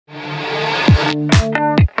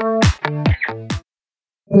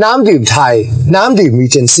น้ำดื่มไทยน้ำดื่มรี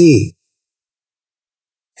เจนซี่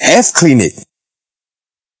F Clinic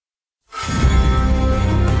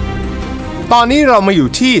ตอนนี้เรามาอยู่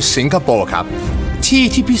ที่สิงคโปร์ครับที่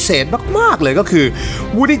พิเศษมากๆเลยก็คือ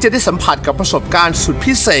วูดดี้จะได้สัมผัสกับประสบการณ์สุด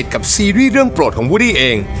พิเศษกับซีรีส์เรื่องโปรดของวูดดี้เอ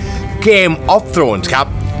ง Game of Thrones ครับ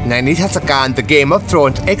ในนิทรรศการ The Game of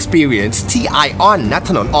Thrones Experience ที่ไอออนณถ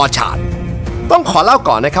นนออร์ชาร์ดต้องขอเล่า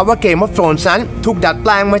ก่อนนะครับว่า Game of Thrones นั้นถูกดัดแป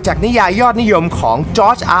ลงมาจากนิยายยอดนิยมของจอ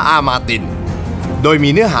ร์จ R.R. มาร์ตินโดยมี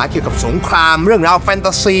เนื้อหาเกี่ยวกับสงครามเรื่องราวแฟนต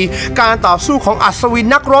าซีการต่อสู้ของอัศวิน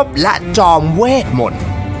นักรบและจอมเวทมนต์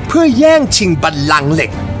เพื่อแย่งชิงบัลลังก์เหล็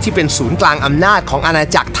กที่เป็นศูนย์กลางอำนาจของอาณา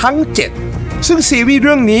จักรทั้ง 7 ซึ่งซีรีส์เ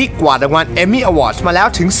รื่องนี้กวาดรางวัล Emmy Awards มาแล้ว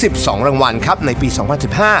ถึง 12 รางวัลครับในปี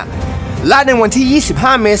 2015 และในวันที่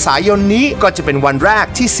 25 เมษายนนี้ก็จะเป็นวันแรก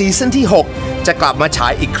ที่ซีซั่นที่ 6 จะกลับมาฉา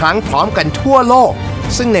ยอีกครั้งพร้อมกันทั่วโลก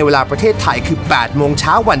ซึ่งในเวลาประเทศไทยคือ 8 โมงเ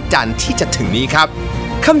ช้าวันจันทร์ที่จะถึงนี้ครับ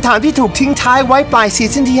คำถามที่ถูกทิ้งท้ายไว้ปลายซี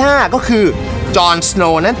ซั่นที่ 5 ก็คือจอห์น สโน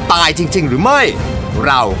ว์นั้นตายจริงๆหรือไม่เ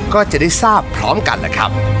ราก็จะได้ทราบพร้อมกันนะครั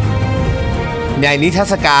บในนิทร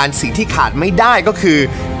รศการสิ่งที่ขาดไม่ได้ก็คือ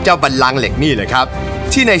เจ้าบัลลังก์เหล็กนี่แหละครับ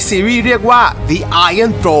ที่ในซีรีส์เรียกว่า The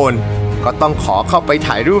Iron Throne ก็ต้องขอเข้าไป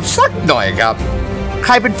ถ่ายรูปสักหน่อยครับใค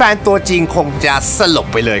รเป็นแฟนตัวจริงคงจะสลบ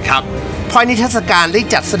ไปเลยครับเพราะนิทรรศการได้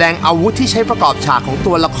จัดแสดงอาวุธที่ใช้ประกอบฉากของ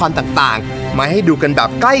ตัวละครต่างๆมาให้ดูกันแบบ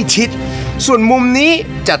ใกล้ชิดส่วนมุมนี้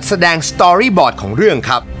จัดแสดงสตอรี่บอร์ดของเรื่อง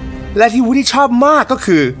ครับและที่วูดดี้ชอบมากก็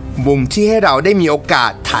คือมุมที่ให้เราได้มีโอกา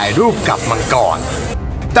สถ่ายรูปกับมังกร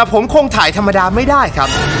แต่ผมคงถ่ายธรรมดาไม่ได้ครับ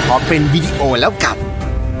เพราะเป็นวิดีโอแล้วกัน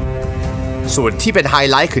ส่วนที่เป็นไฮ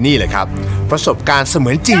ไลท์คือนี่เลยครับประสบการณ์เสมื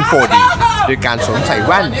อนจริง 4D โดยการสวมใส่แ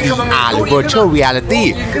ว่น VR หรือ Virtual Reality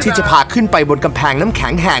ที่จะพาขึ้นไปบนกำแพงน้ำแข็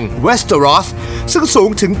งแห่ง Westeros ซึ่งสูง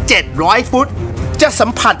ถึง 700 ฟุตจะสั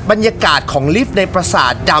มผัสบรรยากาศของลิฟต์ในปราสา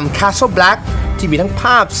ทดำ Castle Black ที่มีทั้งภ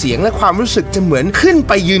าพเสียงและความรู้สึกจะเหมือนขึ้นไ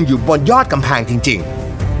ปยืนอยู่บนยอดกำแพงจริง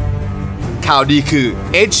ๆข่าวดีคือ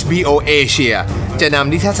HBO Asia จะน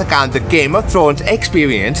ำนิทรรศการ The Game of Thrones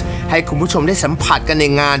Experience ให้คุณผู้ชมได้สัมผัสกันใน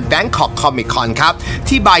งาน Bangkok Comic Con ครับ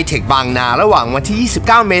ที่ไบเทคบางนาระหว่างวันที่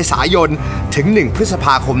 29 เมษายนถึง 1 พฤษภ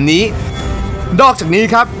าคมนี้นอกจากนี้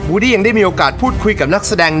ครับวูดดี้ยังได้มีโอกาสพูดคุยกับนักแ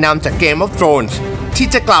สดงนำจาก Game of Thrones ที่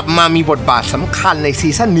จะกลับมามีบทบาทสำคัญในซี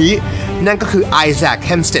ซั่นนี้นั่นก็คือไอแซค เ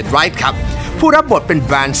ฮมสเตดไรท์ครับผู้รับบทเป็น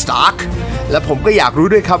Bran Stark และผมก็อยากรู้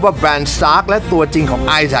ด้วยครับว่า Bran Stark และตัวจริงของ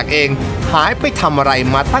ไอแซคเองหายไปทำอะไร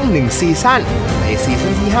มาตั้ง1 ซีซั่นในซีซั่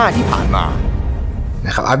นที่ 5 ที่ผ่านมาน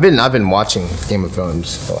ะครับ I've been watching Game of Thrones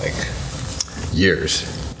for like years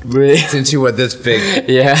Really? since you were this big.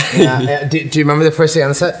 Yeah. Do you remember the first day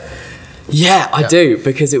on the set? Yeah, I do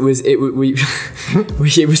because it was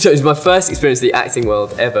my first experience in the acting world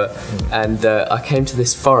ever, and I came to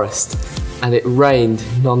this forest, and it rained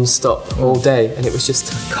non-stop all day, and it was just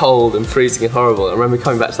cold and freezing and horrible. I remember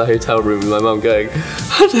coming back to the hotel room with my mum going,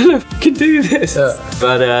 "I don't know if I can do this,"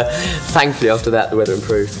 but thankfully after that the weather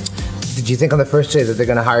improved. Did you think on the first day that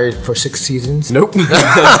they're going to hire you for 6 seasons? Nope.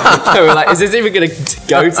 They were like, "Is this even going to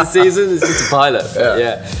go to season? It's just a pilot."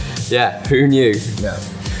 Yeah. Who knew? Yeah.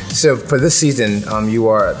 So for this season, you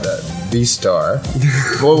are the star.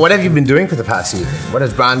 Well, what have you been doing for the past season? What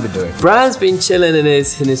has Bran been doing? Bran's been chilling in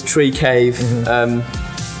his tree cave.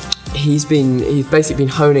 He's basically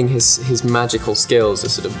been honing his magical skills, the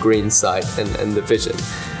sort of green sight and the vision,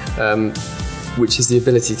 which is the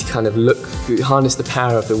ability to kind of harness the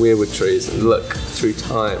power of the weirwood trees and look through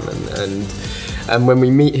time. And when we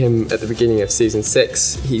meet him at the beginning of season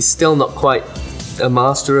 6, he's still not quite a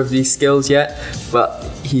master of these skills yet, but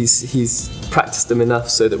he's practiced them enough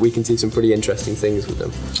so that we can do some pretty interesting things with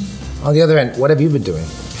them. On the other end, what have you been doing?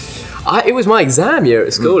 It was my exam year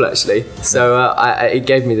at school actually, so it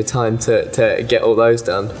gave me the time to get all those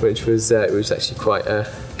done, which was actually quite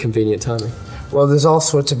convenient timing. Well, there's all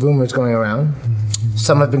sorts of rumors going around.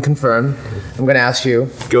 Some have been confirmed. I'm going to ask you.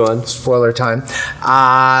 Go on. Spoiler time.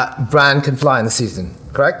 Bran can fly in the season,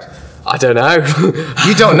 correct? I don't know.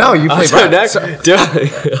 You don't know? You play Bran. I don't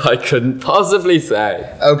know. I couldn't possibly say.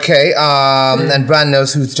 Okay, and Bran knows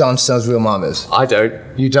who Jon Snow's real mom is. I don't.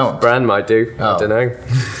 You don't? Bran might do. Oh. I don't know.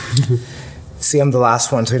 See, I'm the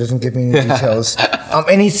last one, so he doesn't give me any details.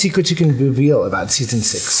 Any secrets you can reveal about season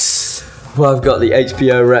 6? Well, I've got the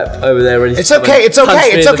HBO rep over there ready. It's okay.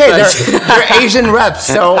 They're Asian reps,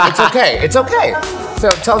 so it's okay. It's okay. So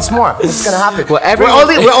tell us more. What's going to happen? Well,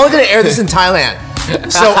 we're only going to air this in Thailand.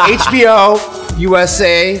 So HBO,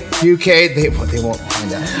 USA, UK, they won't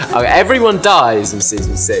find out. Okay, everyone dies in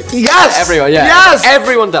season 6. Yes! Everyone, yeah. Yes!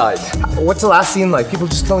 Everyone died. What's the last scene like? People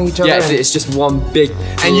just killing each other? Yeah, it's just one big...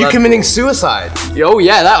 And you committing suicide. Oh,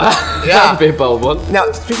 yeah, that... That'd be a bold one.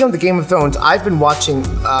 Now, speaking of the Game of Thrones, I've been watching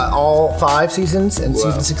all 5 seasons, and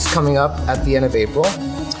season 6 is coming up at the end of April.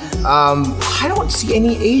 I don't see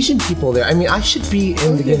any Asian people there. I mean, I should be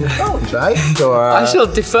in the Game of Thrones, right? Or, I shall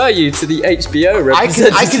defer you to the HBO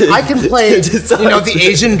representative. I can play, the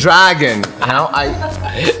Asian dragon.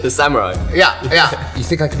 The samurai. Yeah. You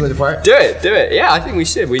think I can play the part? Do it. Yeah, I think we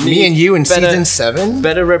should. We need me and you in better, season 7.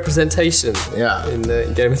 Better representation. Yeah. In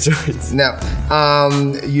the Game of Thrones. Now,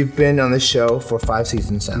 you've been on this show for 5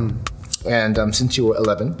 seasons now, and since you were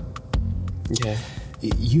 11. Yeah.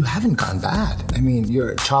 You haven't gone bad. I mean, you're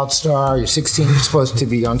a child star. You're 16. You're supposed to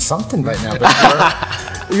be on something right now, but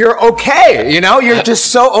you're okay. You're just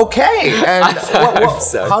so okay. And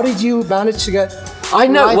how did you manage to get? I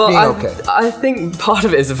know. Well, okay? I think part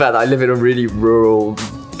of it is the fact that I live in a really rural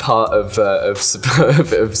part of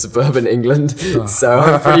suburban England, so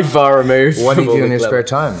I'm pretty far removed. What do you do in your spare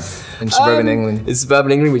time? In suburban England? In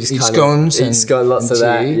suburban England, we just eat scones, lots of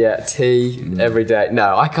that. Yeah, tea every day.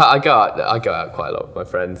 No, I go out quite a lot with my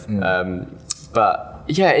friends. But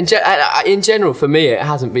yeah, in general, for me, it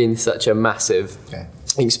hasn't been such a massive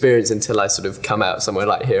experience until I sort of come out somewhere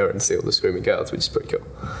like here and see all the screaming girls, which is pretty cool.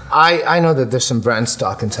 I know that there's some Bran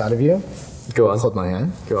Stark inside of you. Go on. Hold my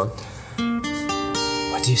hand. Go on.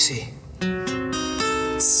 What do you see?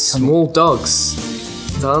 Small dogs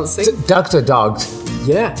dancing. Ducks are dogs.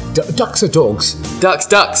 Yeah. Ducks are dogs. Ducks.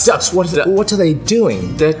 Ducks. What are they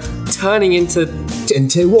doing? They're turning into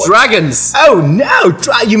what? Dragons. Oh no!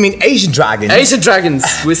 You mean Asian dragons? Asian dragons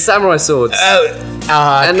with samurai swords.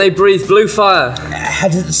 And they breathe blue fire. How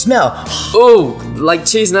does it smell? Oh, like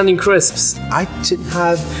cheese and onion crisps. I didn't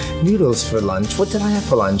have noodles for lunch. What did I have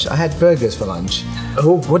for lunch? I had burgers for lunch.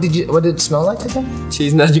 Oh, what did it smell like again?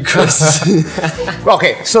 Cheese and onion crisps.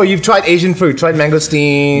 Okay, so you've tried Asian food. Tried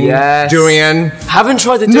mangosteen. Yes. Durian. Haven't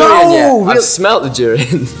tried the durian yet. Really? I've smelt the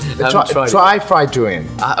durian. Try fried durian.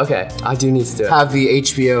 Okay, I do need to do it. Have the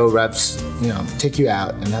HBO reps, take you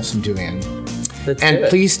out and have some durian. And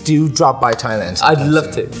please do drop by Thailand. I'd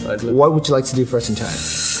love to. What would you like to do first in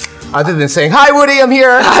Thailand? Other than saying, "Hi Woody, I'm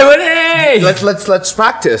here." Hi Woody. Let's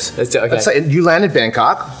practice. Let's do it. Okay. Let's say you land in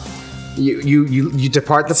Bangkok. You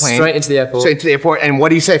depart the plane straight into the airport. And what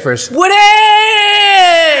do you say first? Woody!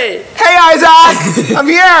 Hey Isaac, I'm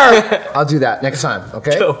here. I'll do that next time.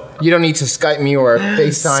 Okay. Cool. You don't need to Skype me or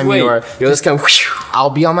FaceTime me or. You'll just come. I'll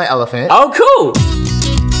be on my elephant. Oh, cool.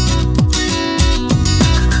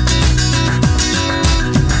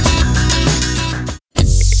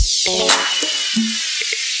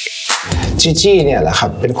 จีจี้เนี่ยแหละครั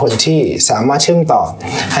บเป็นคนที่สามารถเชื่อมต่อ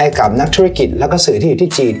ให้กับนักธุรกิจแล้วก็สื่อที่อยู่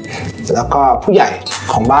ที่จีนแล้วก็ผู้ใหญ่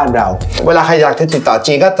ของบ้านเราเวลาใครอยากจะติดต่อ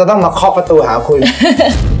จีนก็จะต้องมาเคาะประตูหาคุณ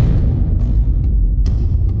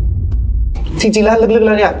จริงๆแล้วลึกๆแ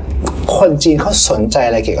ล้วเนี่ยคนจีนเขาสนใจอ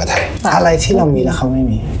ะไรเกี่ยวกับไทยอะไรที่เรามีแล้วเขาไม่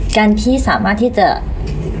มีการที่สามารถที่จะ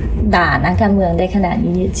ด่านักการเมืองได้ขนาด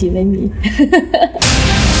นี้จีนไม่มี